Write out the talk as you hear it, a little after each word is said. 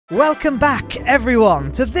Welcome back,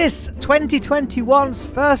 everyone, to this 2021's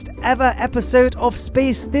first ever episode of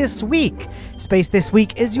Space This Week. Space This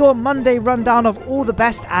Week is your Monday rundown of all the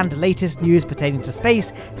best and latest news pertaining to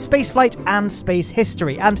space, spaceflight, and space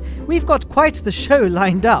history, and we've got quite the show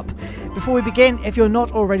lined up. Before we begin, if you're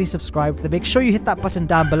not already subscribed, then make sure you hit that button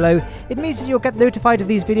down below. It means that you'll get notified of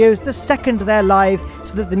these videos the second they're live,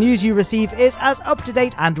 so that the news you receive is as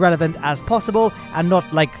up-to-date and relevant as possible, and not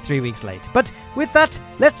like 3 weeks late. But with that,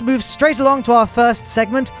 let's move straight along to our first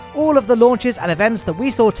segment, all of the launches and events that we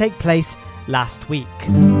saw take place last week.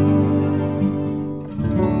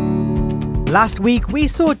 Last week, we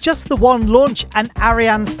saw just the one launch, an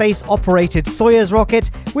Ariane Space-operated Soyuz rocket,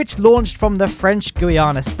 which launched from the French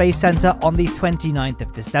Guiana Space Center on the 29th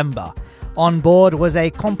of December. On board was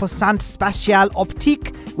a composante spatiale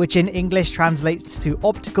optique, which in English translates to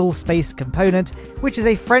optical space component, which is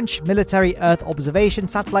a French military Earth observation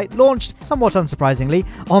satellite launched, somewhat unsurprisingly,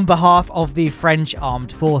 on behalf of the French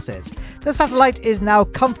Armed Forces. The satellite is now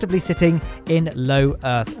comfortably sitting in low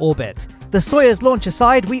Earth orbit. The Soyuz launch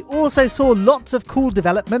aside, we also saw lots of cool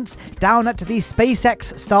developments down at the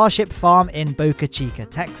SpaceX Starship farm in Boca Chica,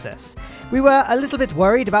 Texas. We were a little bit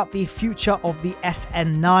worried about the future of the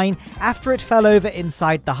SN9 after it fell over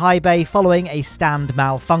inside the high bay following a stand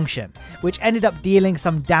malfunction, which ended up dealing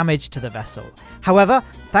some damage to the vessel. However,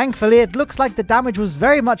 thankfully, it looks like the damage was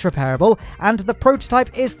very much repairable, and the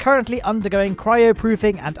prototype is currently undergoing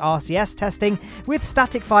cryoproofing and RCS testing, with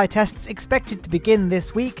static fire tests expected to begin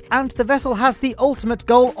this week, and the vessel has the ultimate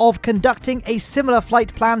goal of conducting a similar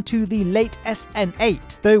flight plan to the late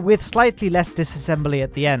SN8, though with slightly less disassembly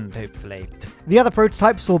at the end, hopefully. The other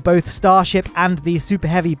prototypes for both Starship and the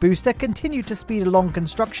Superheavy booster continue to speed along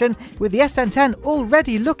construction, with the SN10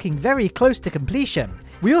 already looking very close to completion.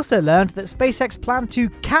 We also learned that SpaceX planned to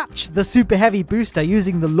catch the Super Heavy booster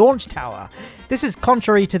using the launch tower. This is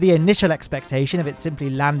contrary to the initial expectation of it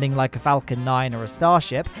simply landing like a Falcon 9 or a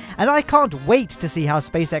Starship, and I can't wait to see how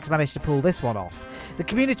SpaceX managed to pull this one off. The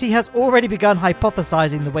community has already begun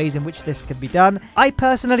hypothesizing the ways in which this could be done. I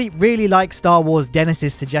personally really like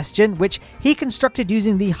SWDennis' suggestion, which he constructed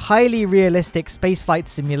using the highly realistic spaceflight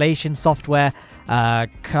simulation software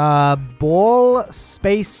Cabal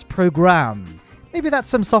Space Program. Maybe that's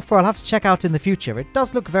some software I'll have to check out in the future. It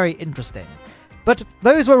does look very interesting. But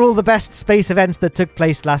those were all the best space events that took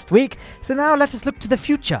place last week, so now let us look to the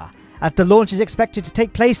future, as the launch is expected to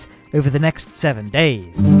take place over the next 7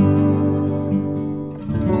 days.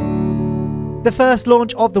 The first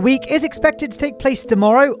launch of the week is expected to take place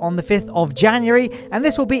tomorrow on the 5th of January, and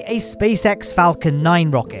this will be a SpaceX Falcon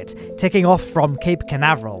 9 rocket, taking off from Cape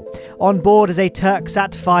Canaveral. On board is a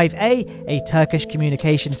Turksat 5A, a Turkish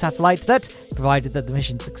communication satellite that, provided that the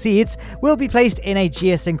mission succeeds, will be placed in a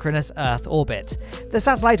geosynchronous Earth orbit. The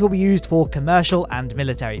satellite will be used for commercial and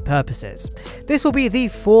military purposes. This will be the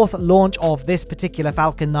fourth launch of this particular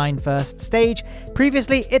Falcon 9 first stage.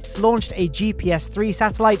 Previously, it's launched a GPS-3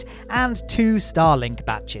 satellite and 2 Starlink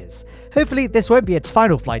batches. Hopefully this won't be its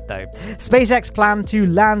final flight though. SpaceX planned to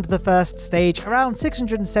land the first stage around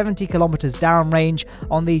 670 kilometers downrange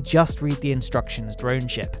on the Just Read the Instructions drone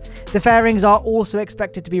ship. The fairings are also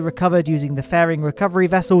expected to be recovered using the fairing recovery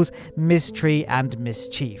vessels Mystery and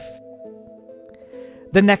Mischief.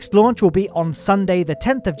 The next launch will be on Sunday the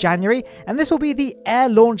 10th of January, and this will be the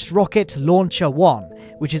Air-Launched Rocket Launcher 1,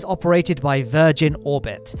 which is operated by Virgin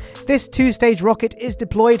Orbit. This two-stage rocket is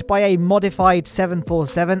deployed by a modified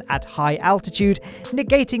 747 at high altitude,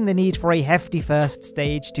 negating the need for a hefty first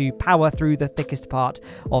stage to power through the thickest part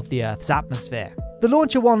of the Earth's atmosphere. The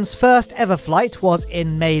Launcher 1's first ever flight was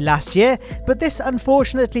in May last year, but this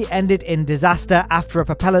unfortunately ended in disaster after a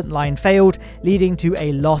propellant line failed, leading to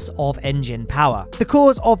a loss of engine power. The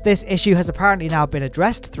cause of this issue has apparently now been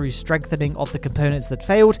addressed through strengthening of the components that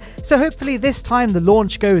failed, so hopefully this time the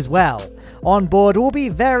launch goes well. On board will be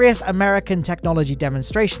various American technology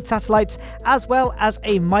demonstration satellites, as well as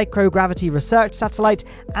a microgravity research satellite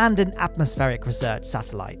and an atmospheric research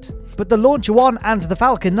satellite. But the Launcher 1 and the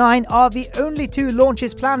Falcon 9 are the only two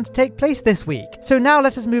launches planned to take place this week. So now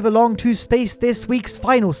let us move along to Space This Week's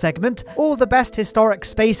final segment, all the best historic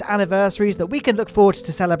space anniversaries that we can look forward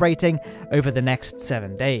to celebrating over the next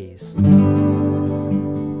 7 days.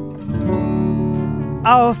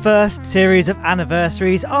 Our first series of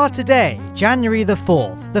anniversaries are today, January the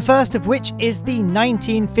 4th, the first of which is the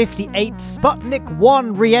 1958 Sputnik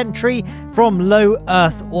 1 re-entry from low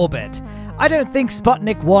Earth orbit. I don't think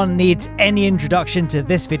Sputnik 1 needs any introduction to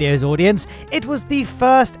this video's audience. It was the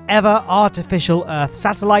first ever artificial Earth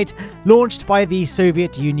satellite launched by the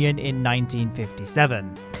Soviet Union in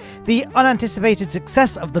 1957. The unanticipated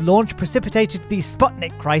success of the launch precipitated the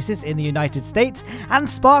Sputnik crisis in the United States and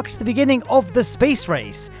sparked the beginning of the space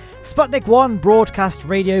race. Sputnik 1 broadcast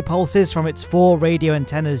radio pulses from its 4 radio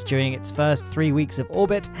antennas during its first 3 weeks of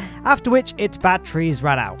orbit, after which its batteries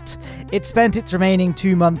ran out. It spent its remaining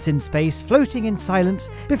 2 months in space floating in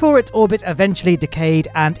silence before its orbit eventually decayed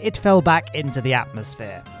and it fell back into the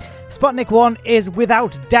atmosphere. Sputnik 1 is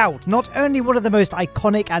without doubt not only one of the most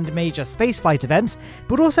iconic and major spaceflight events,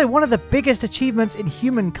 but also one of the biggest achievements in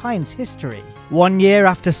humankind's history. 1 year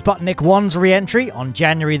after Sputnik 1's re-entry, on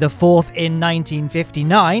January the 4th in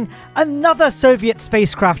 1959, another Soviet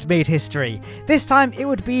spacecraft made history. This time it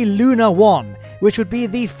would be Luna 1, which would be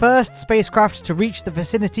the first spacecraft to reach the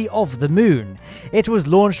vicinity of the moon. It was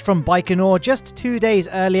launched from Baikonur just 2 days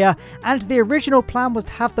earlier, and the original plan was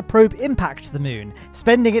to have the probe impact the moon,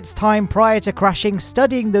 spending its time prior to crashing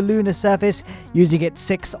studying the lunar surface using its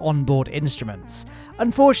 6 onboard instruments.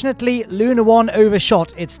 Unfortunately, Luna 1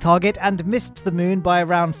 overshot its target and missed the moon by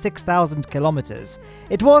around 6,000 kilometers.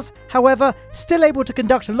 It was, however, still able to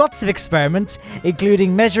conduct lots of experiments,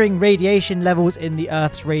 including measuring radiation levels in the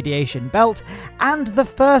Earth's radiation belt, and the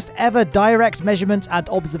first ever direct measurements and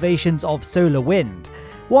observations of solar wind.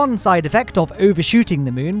 One side effect of overshooting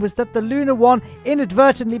the moon was that the Luna 1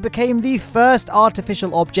 inadvertently became the first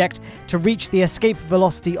artificial object to reach the escape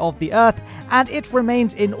velocity of the Earth, and it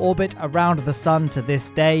remains in orbit around the Sun to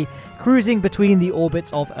this day, cruising between the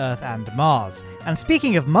orbits of Earth and Mars. And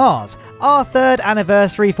speaking of Mars, our 3rd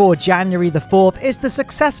anniversary for January the 4th is the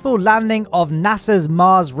successful landing of NASA's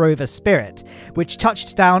Mars rover Spirit, which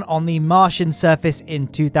touched down on the Martian surface in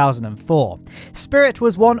 2004. Spirit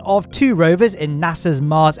was one of 2 rovers in NASA's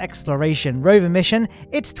Mars Exploration rover mission.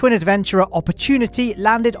 Its twin adventurer Opportunity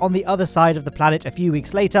landed on the other side of the planet a few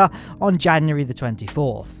weeks later on January the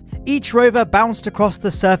 24th. Each rover bounced across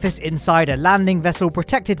the surface inside a landing vessel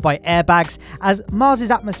protected by airbags, as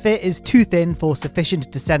Mars's atmosphere is too thin for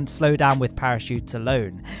sufficient descent slowdown with parachutes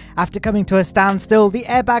alone. After coming to a standstill, the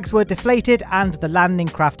airbags were deflated and the landing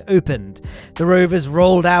craft opened. The rovers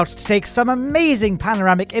rolled out to take some amazing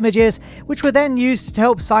panoramic images, which were then used to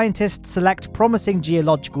help scientists select promising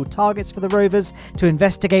geological targets for the rovers to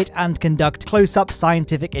investigate and conduct close-up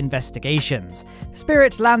scientific investigations.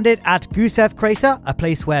 Spirit landed at Gusev Crater, a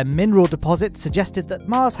place where mineral deposits suggested that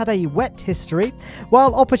Mars had a wet history,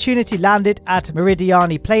 while Opportunity landed at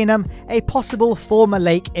Meridiani Planum, a possible former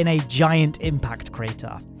lake in a giant impact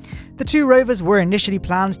crater. The 2 rovers were initially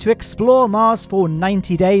planned to explore Mars for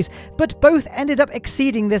 90 days, but both ended up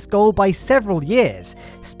exceeding this goal by several years.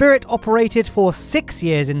 Spirit operated for 6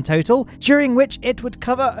 years in total, during which it would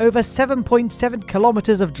cover over 7.7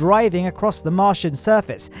 kilometers of driving across the Martian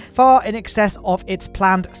surface, far in excess of its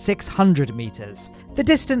planned 600 meters. The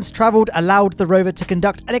distance travelled allowed the rover to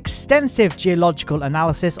conduct an extensive geological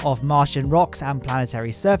analysis of Martian rocks and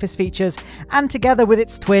planetary surface features, and together with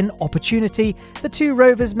its twin Opportunity, the 2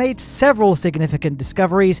 rovers made several significant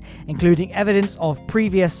discoveries, including evidence of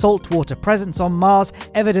previous saltwater presence on Mars,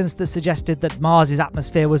 evidence that suggested that Mars's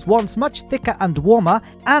atmosphere was once much thicker and warmer,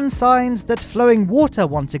 and signs that flowing water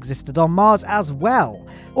once existed on Mars as well.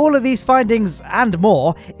 All of these findings, and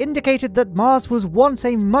more, indicated that Mars was once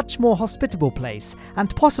a much more hospitable place,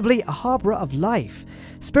 and possibly a harbour of life.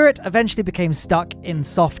 Spirit eventually became stuck in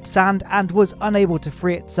soft sand and was unable to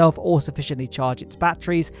free itself or sufficiently charge its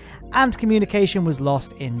batteries, and communication was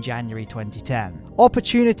lost in January 2010.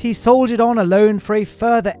 Opportunity soldiered on alone for a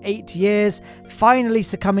further 8 years, finally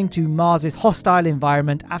succumbing to Mars's hostile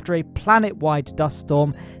environment after a planet-wide dust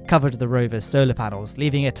storm covered the rover's solar panels,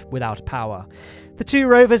 leaving it without power. The 2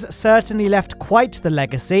 rovers certainly left quite the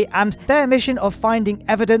legacy, and their mission of finding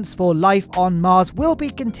evidence for life on Mars will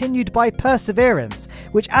be continued by Perseverance,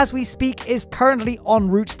 which as we speak is currently en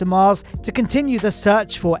route to Mars to continue the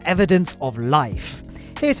search for evidence of life.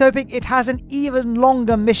 Here's hoping it has an even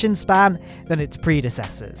longer mission span than its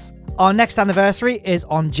predecessors. Our next anniversary is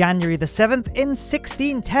on January the 7th in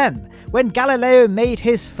 1610, when Galileo made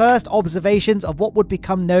his first observations of what would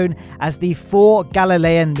become known as the 4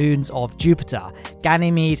 Galilean moons of Jupiter: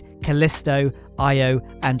 Ganymede, Callisto, Io,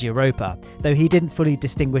 and Europa, though he didn't fully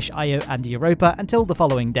distinguish Io and Europa until the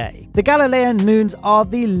following day. The Galilean moons are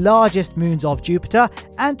the largest moons of Jupiter,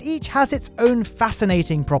 and each has its own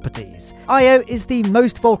fascinating properties. Io is the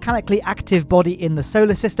most volcanically active body in the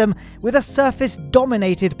solar system, with a surface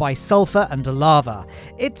dominated by sulfur and lava.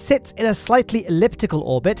 It sits in a slightly elliptical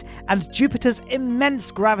orbit, and Jupiter's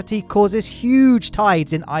immense gravity causes huge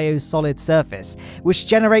tides in Io's solid surface, which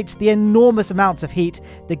generates the enormous amounts of heat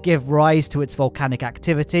that give rise to its volcanic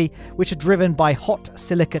activity, which are driven by hot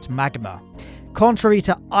silicate magma. Contrary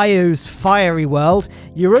to Io's fiery world,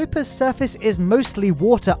 Europa's surface is mostly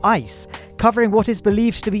water ice, covering what is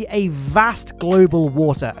believed to be a vast global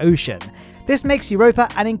water ocean. This makes Europa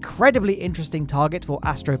an incredibly interesting target for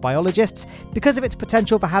astrobiologists because of its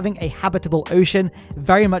potential for having a habitable ocean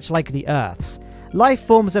very much like the Earth's. Life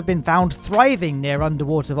forms have been found thriving near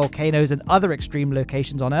underwater volcanoes and other extreme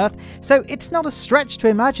locations on Earth, so it's not a stretch to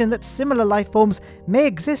imagine that similar life forms may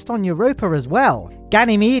exist on Europa as well.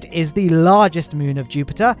 Ganymede is the largest moon of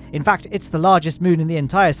Jupiter. In fact, it's the largest moon in the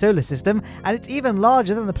entire solar system, and it's even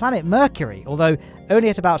larger than the planet Mercury, although only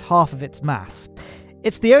at about half of its mass.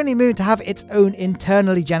 It's the only moon to have its own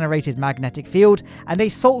internally generated magnetic field, and a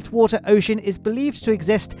saltwater ocean is believed to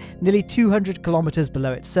exist nearly 200 kilometers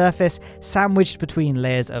below its surface, sandwiched between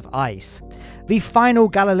layers of ice. The final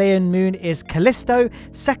Galilean moon is Callisto,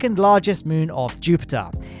 second largest moon of Jupiter.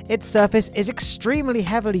 Its surface is extremely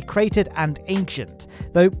heavily cratered and ancient,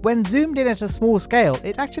 though when zoomed in at a small scale,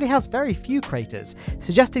 it actually has very few craters,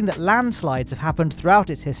 suggesting that landslides have happened throughout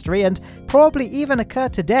its history and probably even occur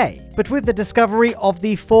today. But with the discovery of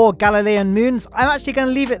the 4 Galilean moons, I'm actually going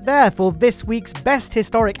to leave it there for this week's best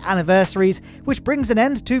historic anniversaries, which brings an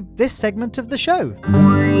end to this segment of the show.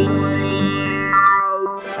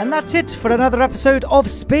 And that's it for another episode of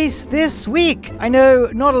Space This Week. I know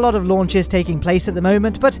not a lot of launches taking place at the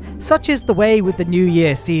moment, but such is the way with the New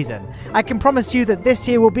Year season. I can promise you that this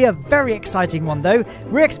year will be a very exciting one though.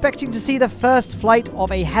 We're expecting to see the first flight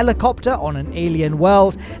of a helicopter on an alien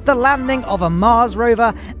world, the landing of a Mars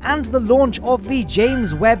rover, and the launch of the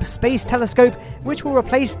James Webb Space Telescope, which will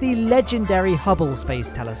replace the legendary Hubble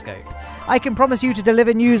Space Telescope. I can promise you to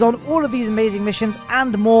deliver news on all of these amazing missions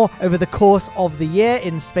and more over the course of the year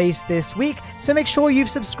in Space This Week, so make sure you've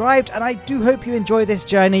subscribed, and I do hope you enjoy this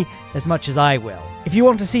journey as much as I will. If you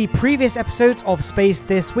want to see previous episodes of Space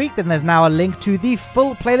This Week, then there's now a link to the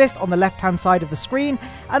full playlist on the left-hand side of the screen,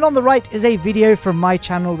 and on the right is a video from my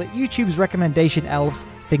channel that YouTube's recommendation elves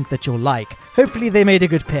think that you'll like. Hopefully they made a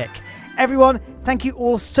good pick. Everyone, thank you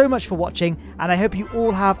all so much for watching, and I hope you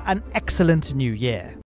all have an excellent new year.